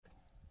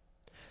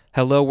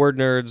Hello, word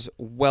nerds.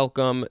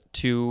 Welcome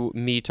to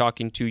me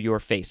talking to your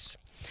face.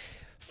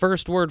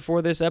 First word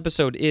for this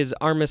episode is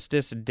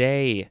Armistice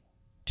Day.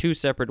 Two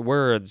separate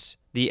words.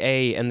 The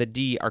A and the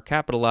D are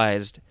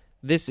capitalized.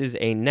 This is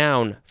a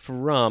noun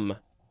from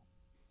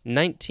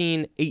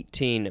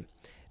 1918.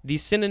 The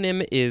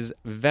synonym is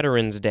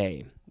Veterans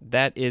Day.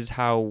 That is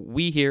how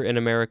we here in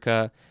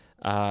America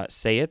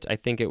say it. I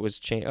think it was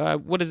changed.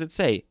 What does it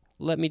say?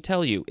 Let me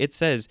tell you. It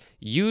says,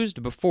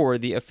 used before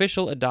the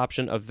official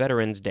adoption of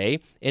Veterans Day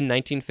in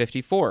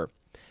 1954.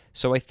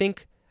 So I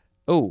think,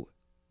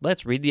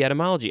 let's read the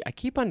etymology. I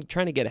keep on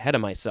trying to get ahead of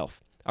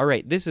myself. All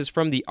right, this is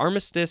from the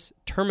Armistice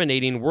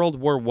terminating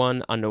World War I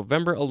on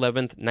November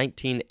 11th,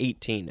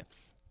 1918.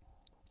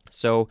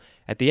 So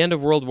at the end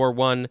of World War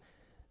I,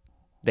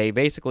 they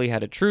basically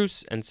had a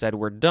truce and said,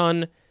 we're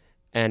done.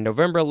 And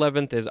November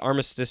 11th is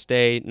Armistice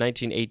Day,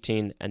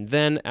 1918. And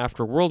then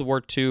after World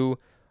War II,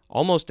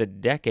 almost a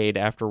decade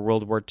after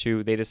World War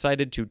II, they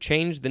decided to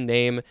change the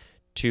name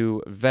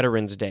to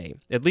Veterans Day.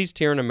 At least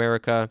here in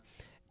America.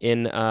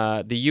 In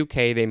the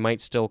UK, they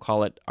might still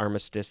call it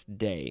Armistice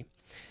Day.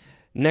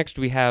 Next,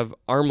 we have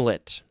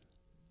armlet.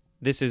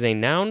 This is a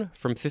noun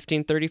from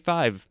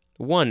 1535.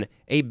 1.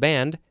 A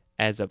band,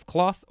 as of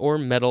cloth or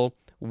metal,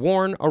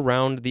 worn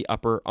around the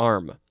upper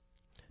arm.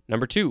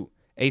 Number 2.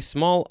 A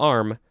small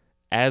arm,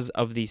 as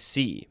of the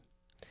sea.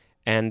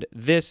 And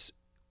this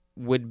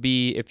would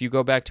be, if you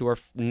go back to our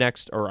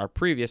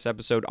previous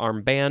episode,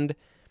 armband,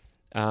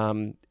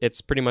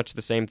 it's pretty much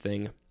the same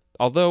thing.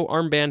 Although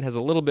armband has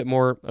a little bit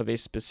more of a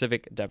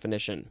specific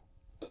definition.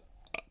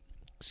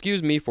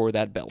 Excuse me for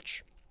that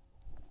belch.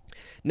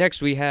 Next,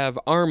 we have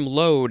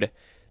armload.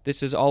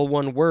 This is all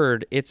one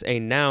word. It's a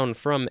noun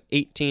from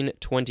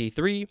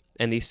 1823,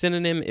 and the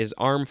synonym is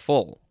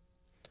armful,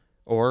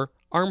 or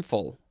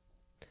armful.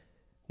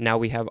 Now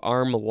we have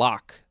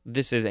armlock.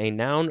 This is a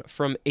noun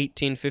from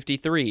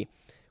 1853.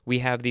 We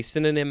have the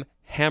synonym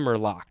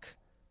hammerlock.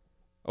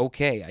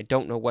 Okay, I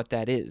don't know what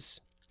that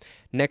is.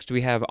 Next,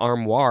 we have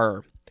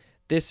armoire.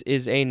 This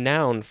is a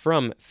noun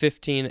from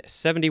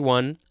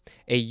 1571,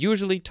 a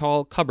usually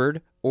tall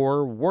cupboard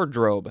or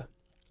wardrobe.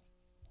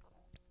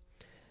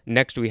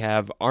 Next, we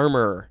have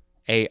armor,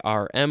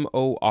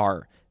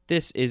 A-R-M-O-R.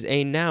 This is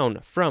a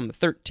noun from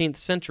 13th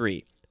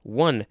century.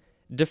 1.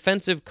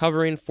 Defensive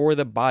covering for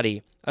the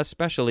body,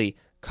 especially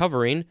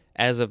covering,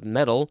 as of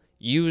metal,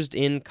 used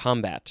in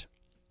combat.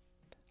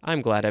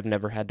 I'm glad I've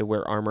never had to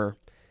wear armor,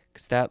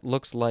 because that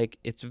looks like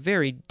it's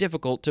very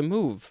difficult to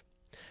move.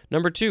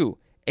 Number 2,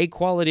 a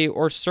quality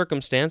or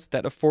circumstance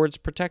that affords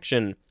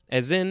protection,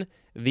 as in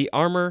the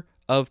armor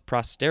of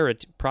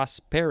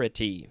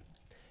prosperity.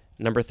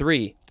 Number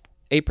 3,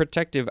 a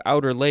protective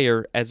outer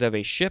layer as of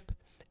a ship,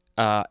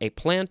 a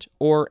plant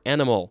or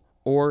animal,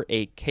 or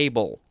a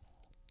cable.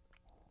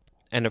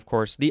 And of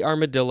course, the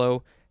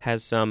armadillo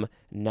has some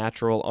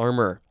natural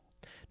armor.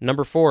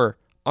 Number 4,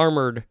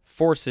 armored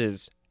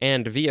forces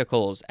and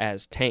vehicles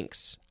as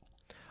tanks.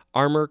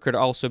 Armor could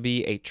also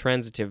be a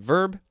transitive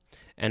verb,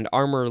 and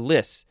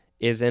armorless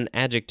is an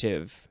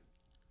adjective.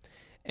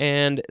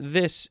 And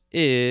this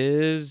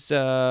is,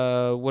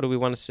 what do we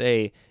want to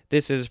say?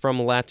 This is from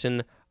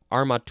Latin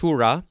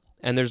armatura,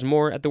 and there's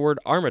more at the word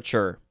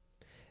armature.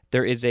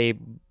 There is a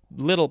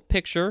little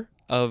picture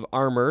of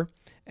armor,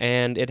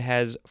 and it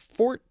has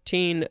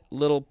 14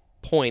 little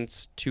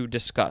points to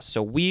discuss.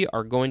 So we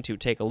are going to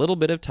take a little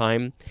bit of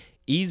time,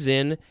 ease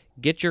in,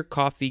 get your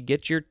coffee,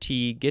 get your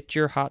tea, get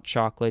your hot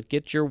chocolate,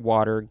 get your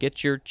water,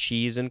 get your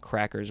cheese and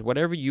crackers,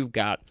 whatever you've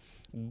got,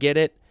 get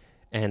it,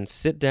 and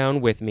sit down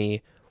with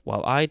me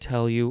while I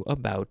tell you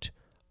about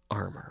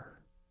armor.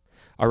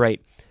 All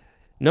right,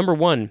 number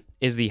 1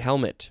 is the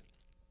helmet.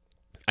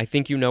 I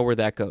think you know where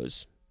that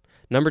goes.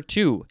 Number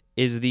 2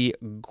 is the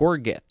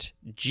gorget,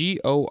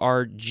 G-O-R-G-E-T.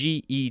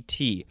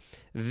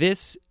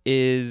 This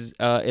is,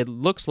 it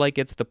looks like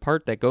it's the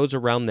part that goes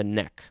around the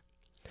neck.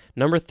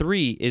 Number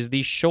 3 is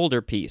the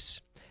shoulder piece,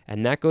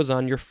 and that goes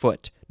on your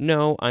foot.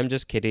 No, I'm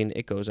just kidding.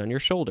 It goes on your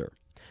shoulder.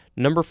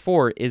 Number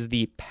 4 is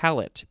the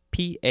pallet,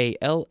 P-A-L-L-E-T-T-E.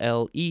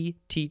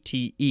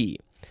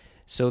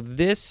 So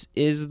this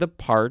is the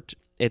part,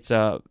 it's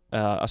a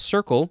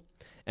circle,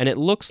 and it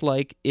looks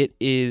like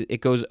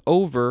it goes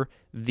over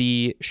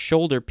the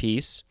shoulder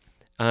piece,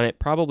 and it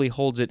probably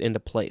holds it into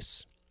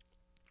place.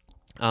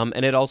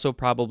 And it also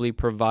probably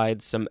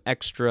provides some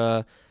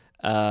extra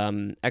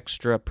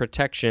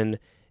protection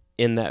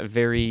in that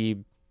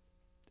very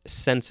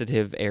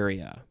sensitive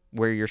area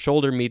where your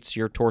shoulder meets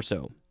your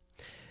torso.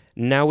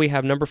 Now we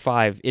have number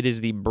 5. It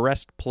is the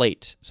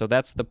breastplate. So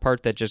that's the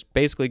part that just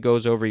basically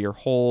goes over your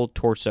whole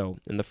torso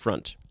in the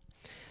front.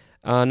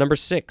 Number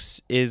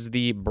 6 is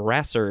the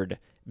brassard,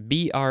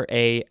 B-R-A-S-S-A-R-D.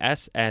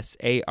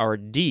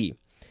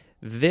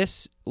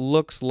 This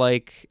looks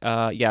like,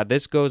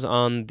 this goes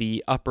on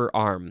the upper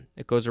arm.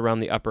 It goes around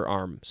the upper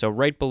arm. So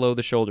right below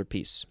the shoulder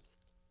piece,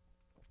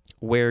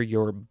 where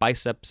your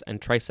biceps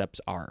and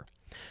triceps are.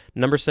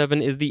 Number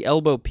 7 is the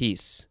elbow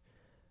piece.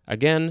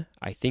 Again,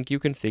 I think you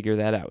can figure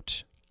that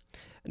out.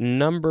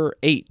 Number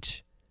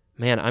 8.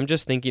 Man, I'm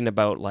just thinking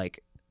about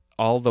like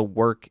all the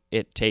work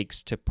it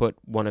takes to put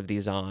one of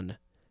these on.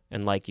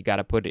 And like you got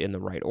to put it in the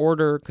right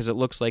order because it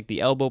looks like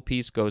the elbow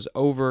piece goes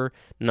over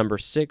number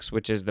 6,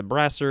 which is the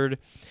brassard.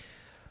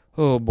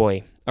 Oh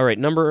boy. All right,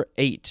 number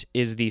 8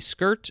 is the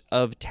skirt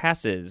of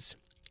tasses.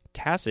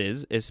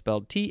 Tasses is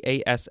spelled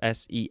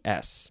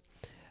Tasses.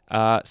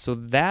 So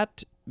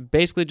that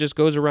basically just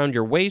goes around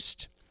your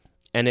waist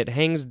and it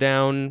hangs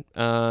down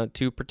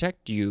to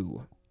protect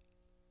you.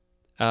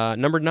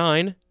 Number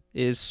 9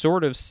 is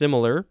sort of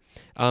similar.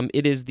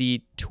 It is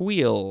the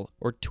tweel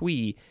or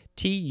twee,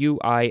 Tuille.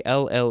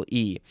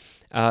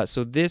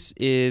 So this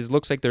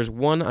looks like there's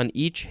one on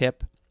each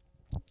hip.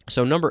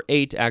 So number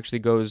 8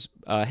 actually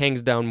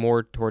hangs down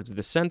more towards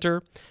the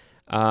center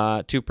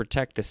to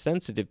protect the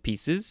sensitive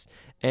pieces,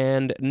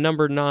 and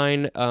number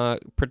 9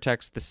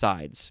 protects the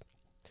sides.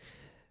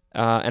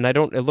 And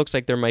it looks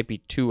like there might be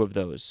 2 of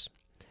those,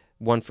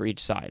 one for each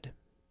side,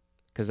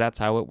 because that's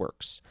how it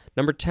works.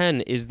 Number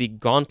 10 is the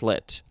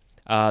gauntlet.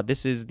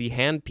 This is the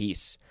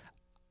handpiece.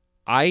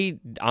 I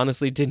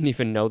honestly didn't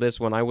even know this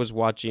when I was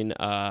watching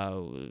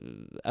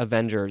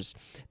Avengers.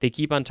 They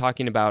keep on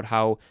talking about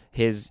how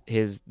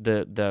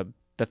the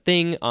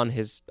thing on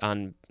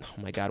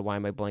oh my god, why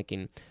am I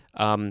blanking?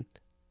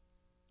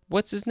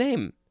 What's his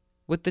name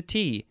with the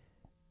T?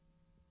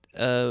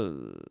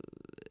 Am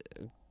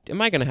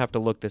I going to have to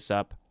look this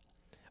up?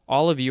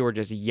 All of you are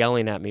just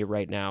yelling at me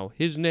right now.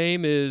 His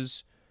name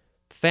is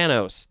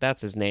Thanos.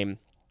 That's his name.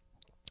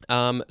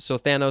 So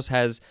Thanos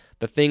has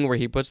the thing where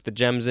he puts the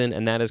gems in,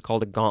 and that is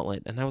called a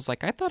gauntlet. And I was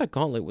like, I thought a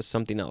gauntlet was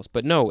something else.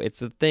 But no,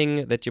 it's a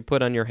thing that you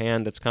put on your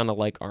hand that's kind of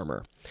like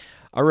armor.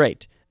 All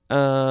right.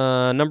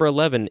 Number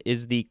 11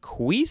 is the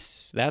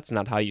cuisse. That's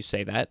not how you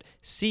say that.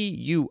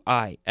 Cuisse.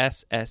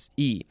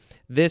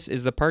 This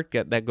is the part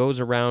that goes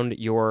around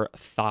your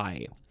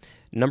thigh.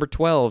 Number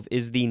 12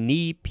 is the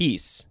knee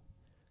piece.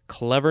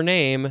 Clever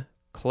name.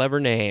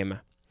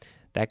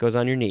 That goes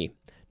on your knee.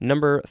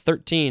 Number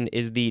 13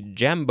 is the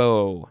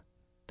jambeau.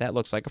 That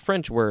looks like a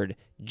French word.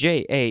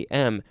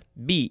 Jambeau.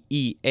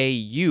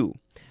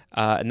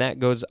 And that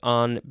goes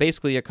on,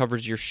 basically it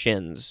covers your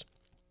shins.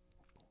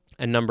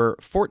 And number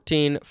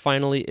 14,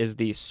 finally, is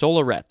the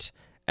soleret.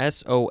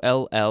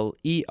 Solleret.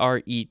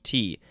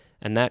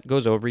 And that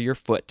goes over your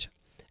foot.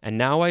 And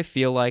now I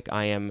feel like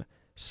I am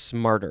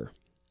smarter.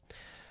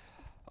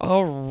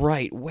 All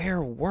right,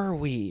 where were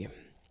we?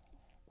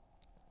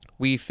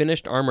 We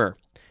finished armor.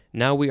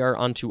 Now we are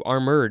on to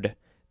armored.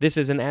 This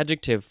is an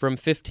adjective from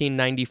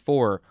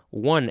 1594.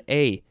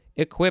 1A,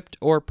 equipped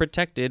or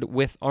protected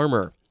with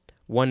armor.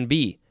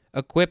 1B,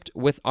 equipped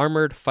with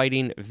armored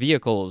fighting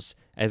vehicles,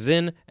 as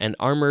in an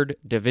armored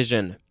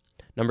division.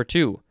 Number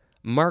 2,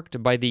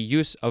 marked by the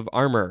use of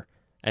armor,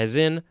 as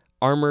in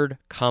armored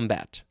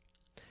combat.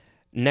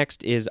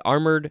 Next is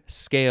armored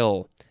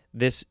scale.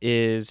 This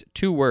is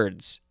 2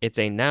 words. It's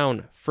a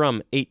noun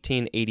from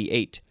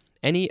 1888.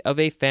 Any of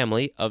a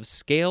family of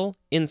scale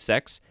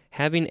insects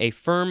having a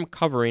firm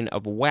covering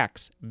of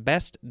wax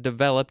best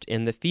developed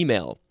in the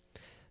female.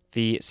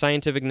 The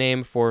scientific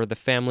name for the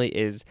family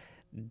is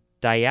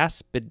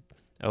Diaspid.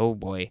 Oh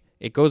boy,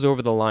 it goes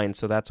over the line,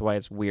 so that's why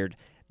it's weird.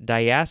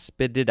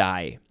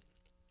 Diaspididae.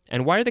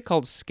 And why are they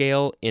called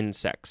scale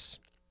insects?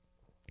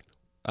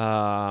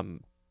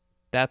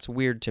 That's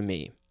weird to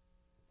me.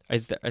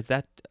 Is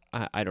that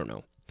I don't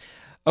know.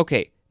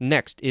 Okay,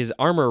 next is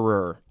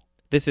armorer.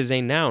 This is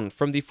a noun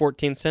from the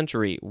 14th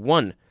century.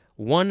 1,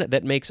 one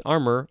that makes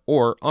armor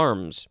or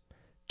arms.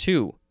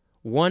 2,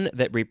 one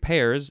that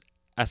repairs,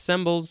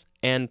 assembles,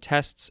 and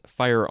tests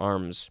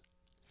firearms.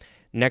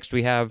 Next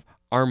we have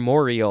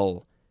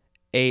armorial.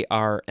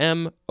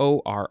 Armorial.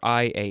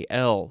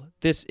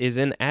 This is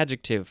an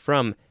adjective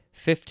from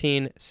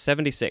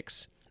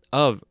 1576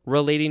 of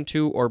relating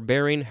to or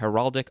bearing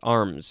heraldic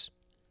arms.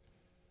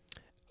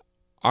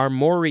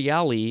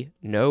 Armorially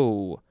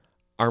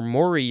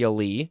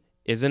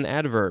is an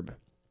adverb.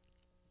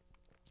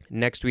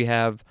 Next we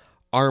have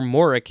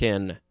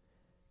armorican,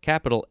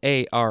 capital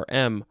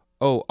Armorican.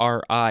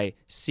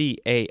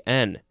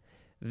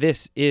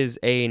 This is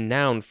a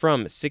noun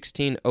from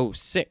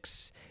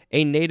 1606,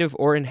 a native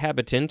or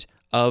inhabitant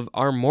of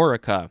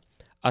Armorica,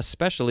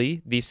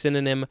 especially the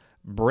synonym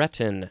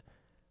Breton,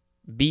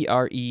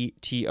 Breton.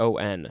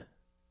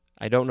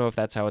 I don't know if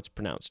that's how it's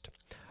pronounced.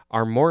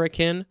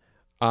 Armorican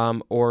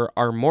or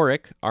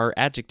armoric are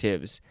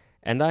adjectives,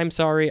 and I'm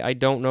sorry, I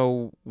don't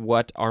know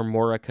what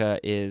Armorica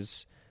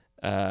is,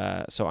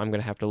 so I'm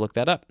going to have to look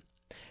that up.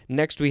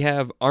 Next we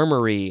have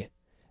armory.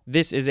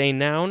 This is a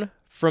noun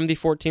from the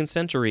 14th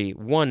century.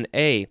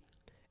 1A,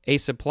 a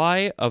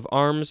supply of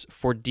arms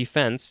for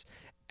defense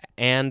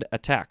and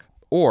attack,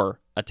 or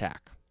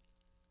attack.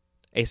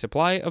 A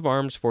supply of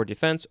arms for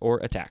defense or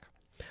attack.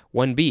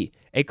 1B,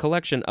 a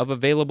collection of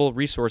available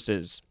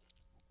resources.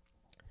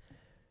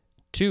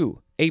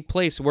 2, a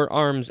place where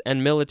arms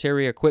and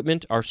military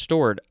equipment are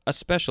stored,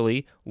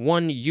 especially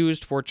one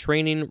used for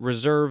training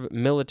reserve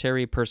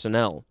military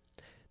personnel.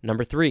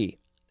 Number 3,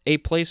 a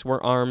place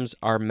where arms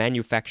are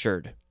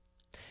manufactured.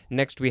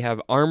 Next we have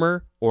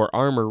armor or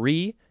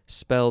armory,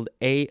 spelled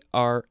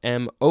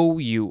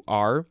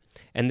ARMOUR,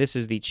 and this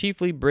is the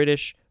chiefly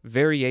British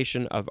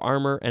variation of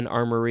armor and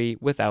armory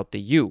without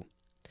the U.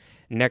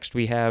 Next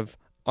we have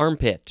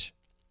armpit.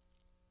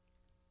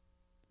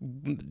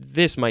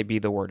 This might be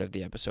the word of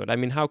the episode. I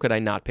mean, how could I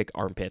not pick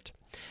armpit?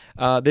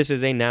 This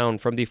is a noun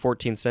from the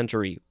 14th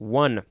century.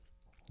 1.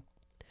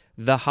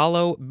 The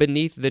hollow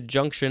beneath the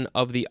junction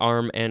of the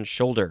arm and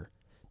shoulder.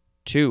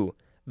 2.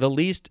 The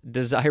least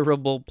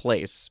desirable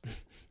place.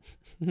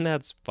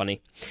 That's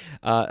funny.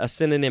 A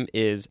synonym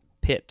is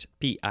pit,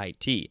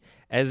 P-I-T,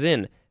 as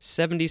in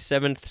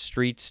 77th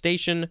Street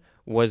Station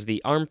was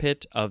the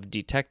armpit of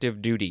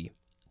detective duty.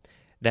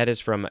 That is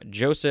from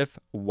Joseph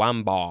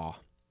Wambaugh.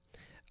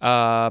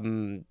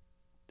 When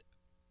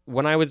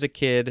I was a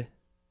kid,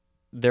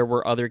 there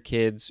were other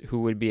kids who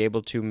would be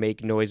able to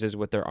make noises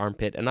with their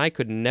armpit, and I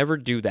could never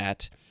do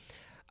that.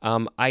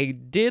 I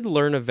did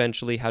learn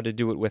eventually how to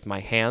do it with my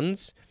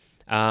hands,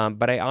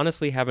 but I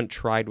honestly haven't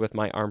tried with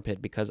my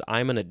armpit because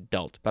I'm an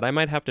adult, but I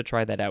might have to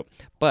try that out.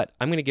 But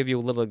I'm going to give you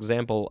a little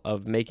example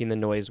of making the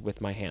noise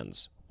with my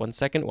hands. 1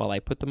 second while I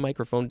put the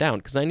microphone down,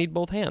 because I need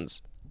both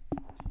hands.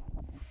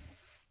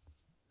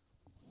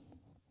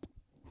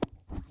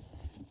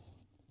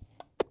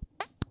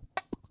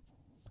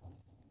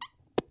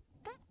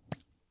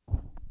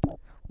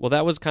 Well,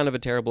 that was kind of a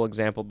terrible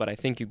example, but I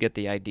think you get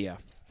the idea.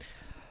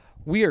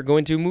 We are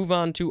going to move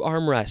on to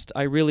armrest.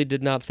 I really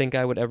did not think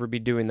I would ever be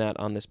doing that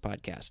on this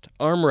podcast.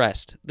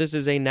 Armrest. This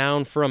is a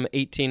noun from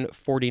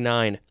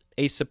 1849,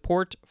 a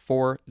support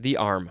for the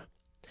arm.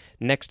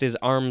 Next is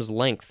arm's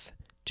length.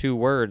 2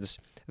 words.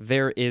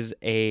 There is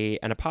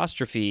an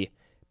apostrophe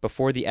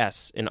before the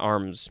S in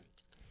arms.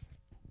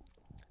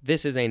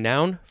 This is a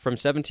noun from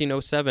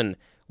 1707.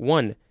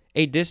 1.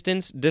 A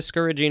distance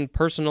discouraging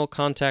personal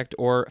contact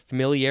or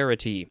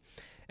familiarity,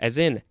 as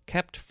in,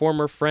 kept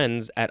former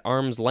friends at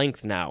arm's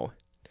length now.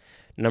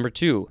 Number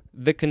 2,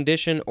 the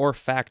condition or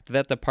fact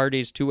that the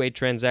parties to a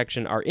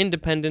transaction are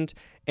independent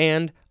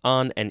and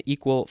on an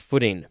equal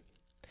footing.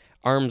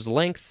 Arm's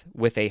length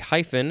with a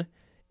hyphen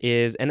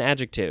is an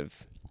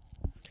adjective.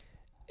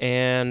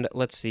 And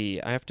let's see,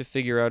 I have to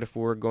figure out if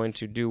we're going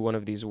to do one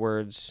of these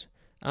words.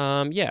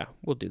 Yeah,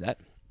 we'll do that.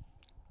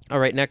 All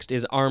right, next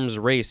is arms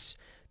race.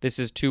 This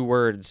is 2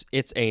 words.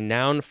 It's a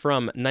noun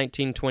from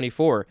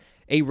 1924,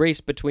 a race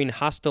between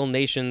hostile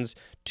nations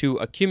to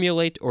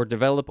accumulate or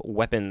develop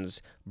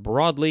weapons,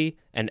 broadly,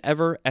 an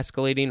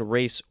ever-escalating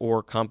race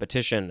or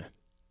competition.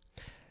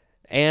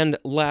 And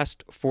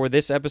last for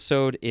this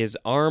episode is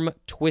arm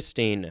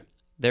twisting.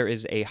 There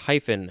is a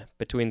hyphen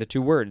between the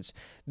 2 words.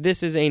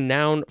 This is a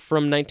noun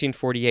from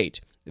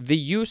 1948, the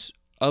use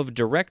of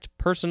direct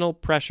personal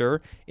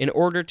pressure in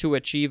order to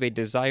achieve a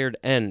desired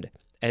end,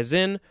 as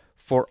in,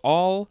 for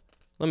all...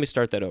 Let me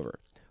start that over.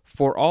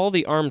 For all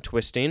the arm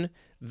twisting,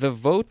 the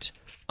vote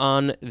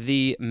on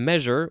the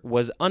measure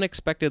was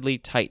unexpectedly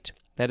tight.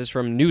 That is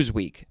from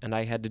Newsweek, and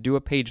I had to do a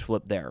page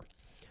flip there.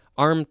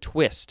 Arm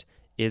twist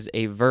is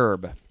a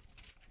verb.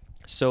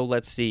 So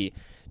let's see.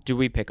 Do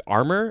we pick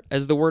armor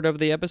as the word of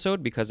the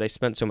episode because I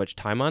spent so much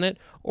time on it,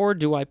 or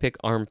do I pick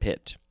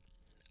armpit?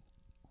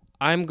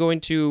 I'm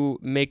going to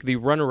make the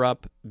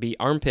runner-up be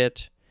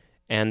armpit,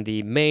 and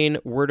the main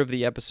word of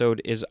the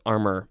episode is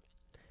armor.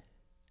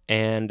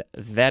 And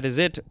that is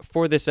it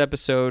for this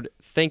episode.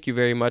 Thank you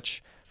very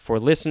much for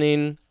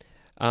listening.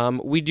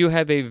 We do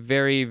have a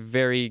very,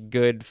 very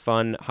good,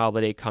 fun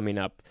holiday coming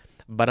up,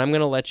 but I'm going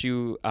to let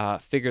you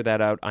figure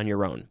that out on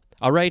your own.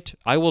 All right,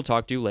 I will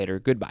talk to you later.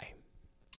 Goodbye.